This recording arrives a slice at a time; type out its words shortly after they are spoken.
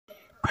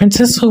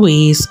Princess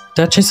Louise,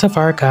 Duchess of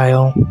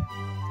Argyll.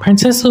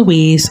 Princess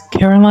Louise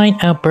Caroline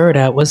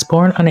Alberta was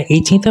born on the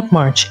 18th of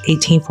March,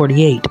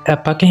 1848,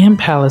 at Buckingham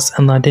Palace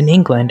in London,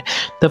 England,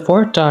 the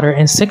fourth daughter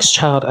and sixth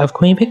child of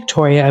Queen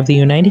Victoria of the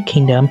United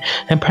Kingdom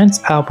and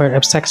Prince Albert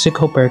of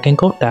Saxe-Coburg and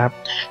Gotha.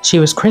 She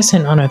was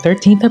christened on the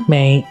 13th of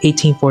May,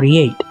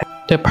 1848,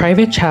 at the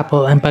private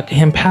chapel in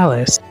Buckingham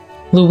Palace.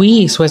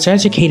 Louise was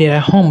educated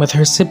at home with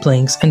her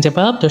siblings and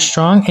developed a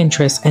strong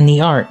interest in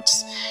the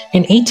arts.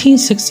 In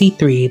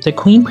 1863, the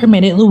Queen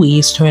permitted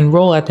Louise to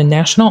enroll at the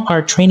National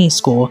Art Training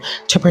School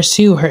to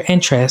pursue her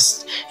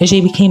interests, and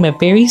she became a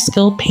very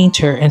skilled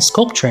painter and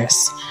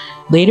sculptress.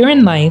 Later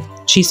in life,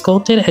 she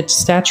sculpted a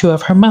statue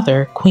of her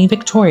mother, Queen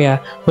Victoria,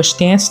 which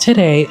stands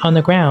today on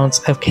the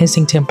grounds of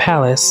Kensington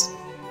Palace.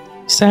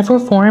 Several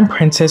foreign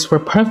princes were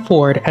put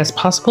forward as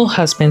possible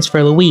husbands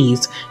for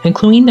Louise,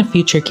 including the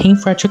future King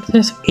Frederick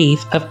VIII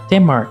of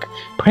Denmark,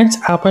 Prince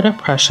Albert of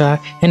Prussia,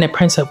 and the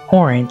Prince of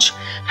Orange.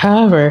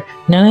 However,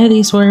 none of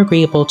these were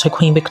agreeable to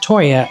Queen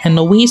Victoria, and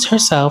Louise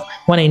herself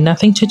wanted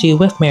nothing to do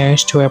with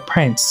marriage to a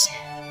prince.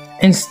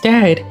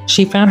 Instead,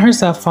 she found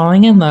herself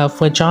falling in love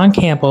with John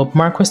Campbell,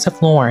 Marquis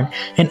of Lorne,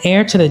 and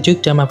heir to the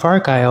Dukedom of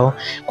Argyll.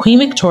 Queen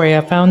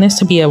Victoria found this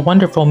to be a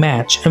wonderful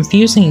match,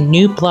 infusing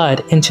new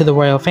blood into the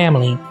royal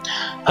family.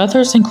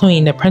 Others,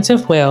 including the Prince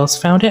of Wales,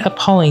 found it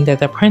appalling that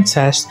the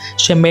princess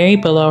should marry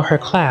below her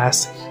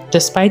class.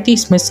 Despite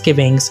these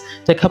misgivings,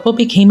 the couple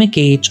became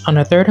engaged on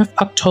the 3rd of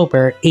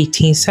October,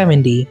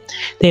 1870.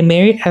 They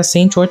married at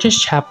St. George's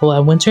Chapel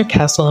at Windsor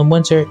Castle in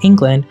Windsor,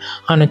 England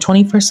on the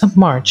 21st of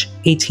March,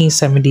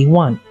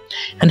 1871,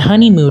 and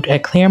honeymooned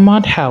at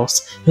Claremont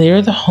House,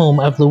 later the home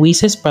of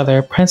Louise's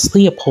brother, Prince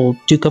Leopold,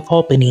 Duke of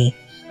Albany.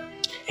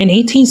 In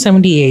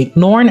 1878,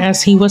 Lorne,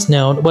 as he was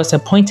known, was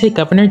appointed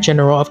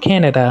Governor-General of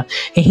Canada,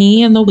 and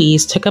he and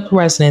Louise took up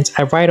residence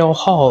at Rydal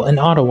Hall in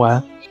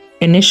Ottawa.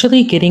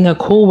 Initially getting a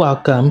cool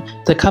welcome,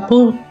 the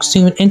couple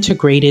soon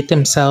integrated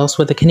themselves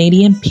with the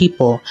Canadian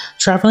people,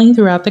 traveling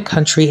throughout the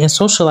country and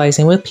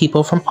socializing with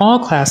people from all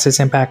classes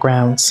and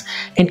backgrounds.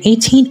 In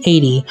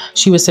 1880,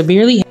 she was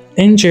severely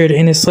injured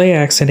in a sleigh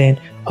accident,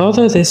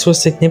 although this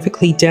was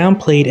significantly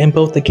downplayed in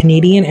both the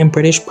Canadian and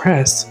British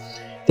press.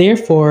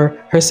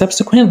 Therefore, her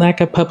subsequent lack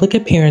of public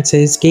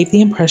appearances gave the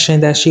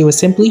impression that she was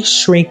simply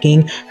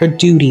shirking her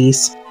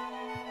duties.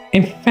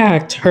 In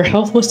fact, her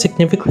health was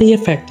significantly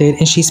affected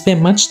and she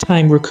spent much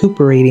time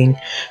recuperating.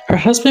 Her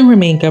husband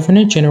remained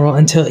Governor-General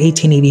until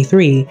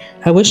 1883,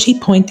 at which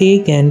point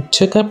they again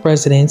took up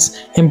residence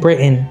in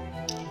Britain.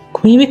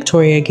 Queen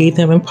Victoria gave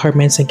them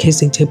apartments in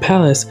Kensington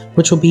Palace,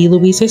 which will be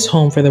Louise's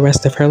home for the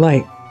rest of her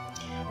life.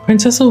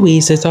 Princess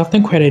Louise is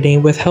often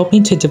credited with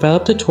helping to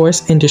develop the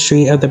tourist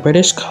industry of the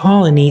British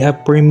colony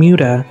of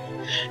Bermuda.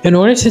 In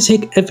order to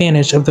take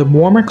advantage of the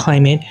warmer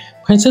climate,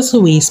 Princess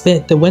Louise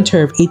spent the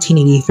winter of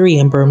 1883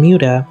 in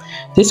Bermuda.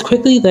 This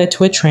quickly led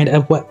to a trend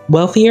of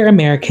wealthier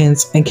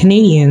Americans and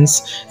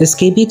Canadians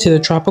escaping to the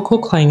tropical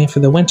climate for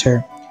the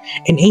winter.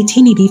 In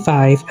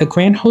 1885, a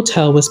grand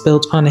hotel was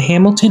built on the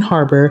Hamilton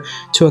Harbor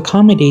to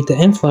accommodate the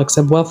influx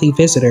of wealthy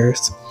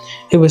visitors.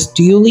 It was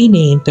duly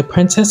named the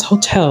Princess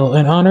Hotel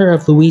in honor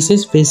of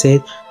Louise's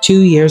visit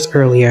 2 years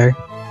earlier.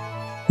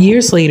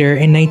 Years later,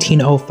 in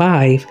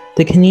 1905,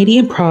 the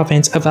Canadian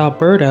province of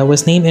Alberta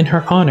was named in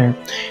her honor.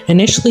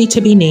 Initially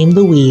to be named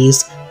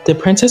Louise, the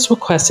princess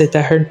requested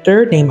that her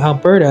third name,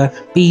 Alberta,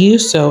 be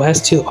used so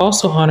as to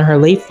also honor her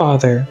late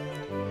father.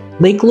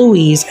 Lake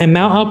Louise and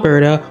Mount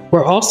Alberta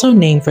were also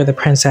named for the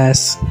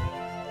princess.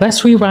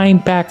 Let's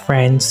rewind back,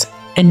 friends.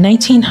 In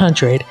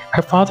 1900,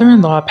 her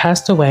father-in-law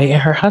passed away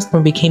and her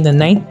husband became the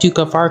 9th Duke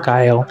of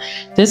Argyll.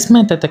 This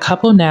meant that the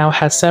couple now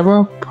had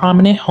several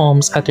prominent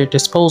homes at their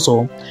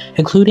disposal,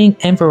 including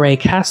Inverary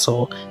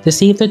Castle, the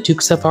seat of the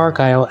Dukes of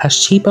Argyll as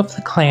chief of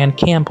the clan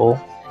Campbell.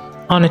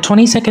 On the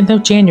 22nd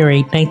of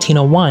January,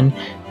 1901,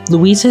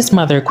 Louise's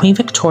mother, Queen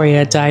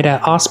Victoria, died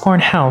at Osborne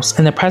House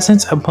in the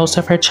presence of most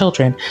of her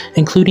children,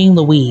 including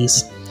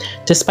Louise.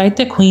 Despite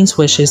the Queen's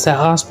wishes that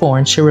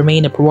Osborne should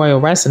remain a royal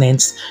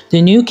residence, the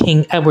new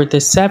King Edward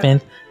VII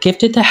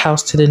gifted the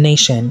house to the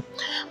nation.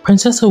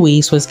 Princess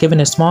Louise was given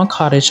a small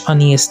cottage on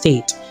the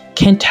estate,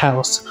 Kent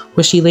House,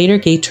 which she later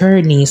gave to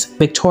her niece,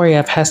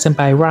 Victoria of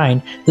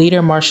Hessen-by-Rhine,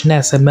 later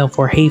Marchioness of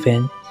Milford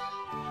Haven.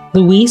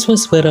 Louise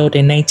was widowed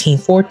in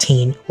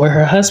 1914, where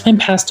her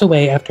husband passed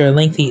away after a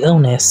lengthy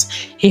illness.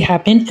 He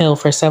had been ill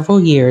for several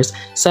years,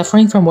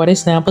 suffering from what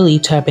is now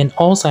believed to have been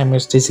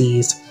Alzheimer's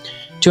disease.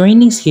 During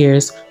these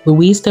years,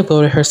 Louise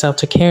devoted herself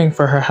to caring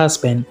for her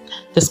husband.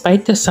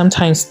 Despite the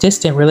sometimes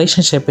distant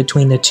relationship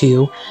between the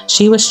two,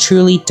 she was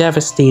truly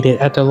devastated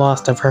at the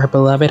loss of her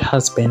beloved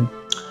husband.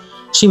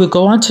 She would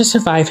go on to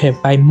survive him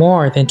by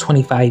more than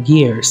 25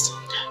 years.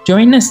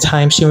 During this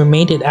time, she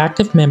remained an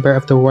active member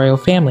of the royal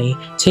family,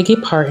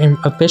 taking part in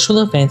official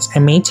events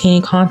and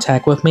maintaining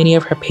contact with many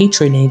of her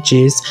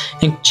patronages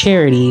and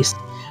charities.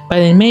 By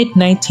the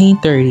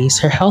mid-1930s,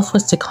 her health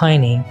was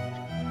declining.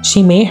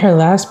 She made her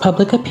last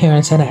public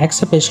appearance at an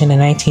exhibition in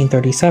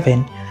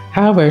 1937.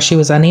 However, she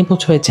was unable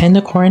to attend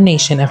the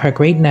coronation of her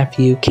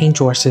great-nephew, King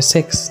George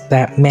VI,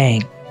 that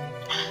May.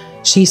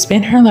 She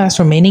spent her last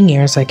remaining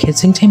years at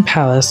Kensington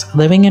Palace,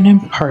 living in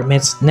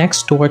apartments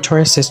next door to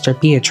her sister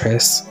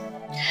Beatrice.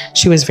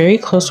 She was very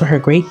close to her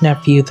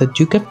great-nephew, the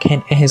Duke of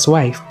Kent, and his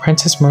wife,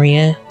 Princess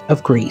Maria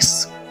of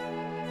Greece.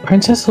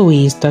 Princess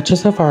Louise,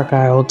 Duchess of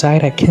Argyll,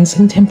 died at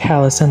Kensington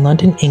Palace in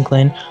London,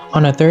 England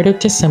on the 3rd of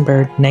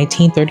December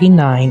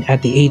 1939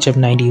 at the age of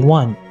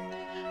 91.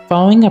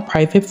 Following a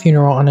private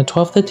funeral on the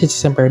 12th of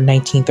December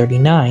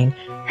 1939,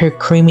 her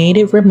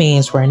cremated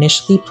remains were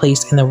initially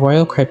placed in the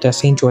Royal Crypt at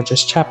St.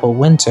 George's Chapel,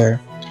 Windsor.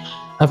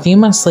 A few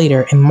months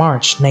later, in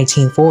March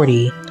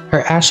 1940,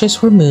 her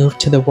ashes were moved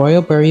to the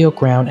Royal Burial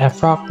Ground at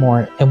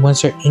Frogmore in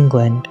Windsor,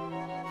 England.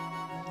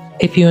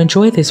 If you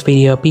enjoyed this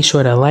video, be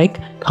sure to like,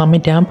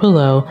 comment down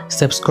below,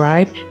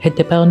 subscribe, hit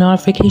the bell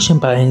notification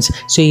buttons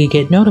so you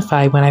get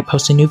notified when I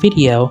post a new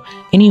video.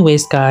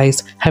 Anyways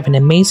guys, have an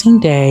amazing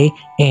day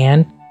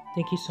and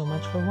thank you so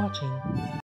much for watching.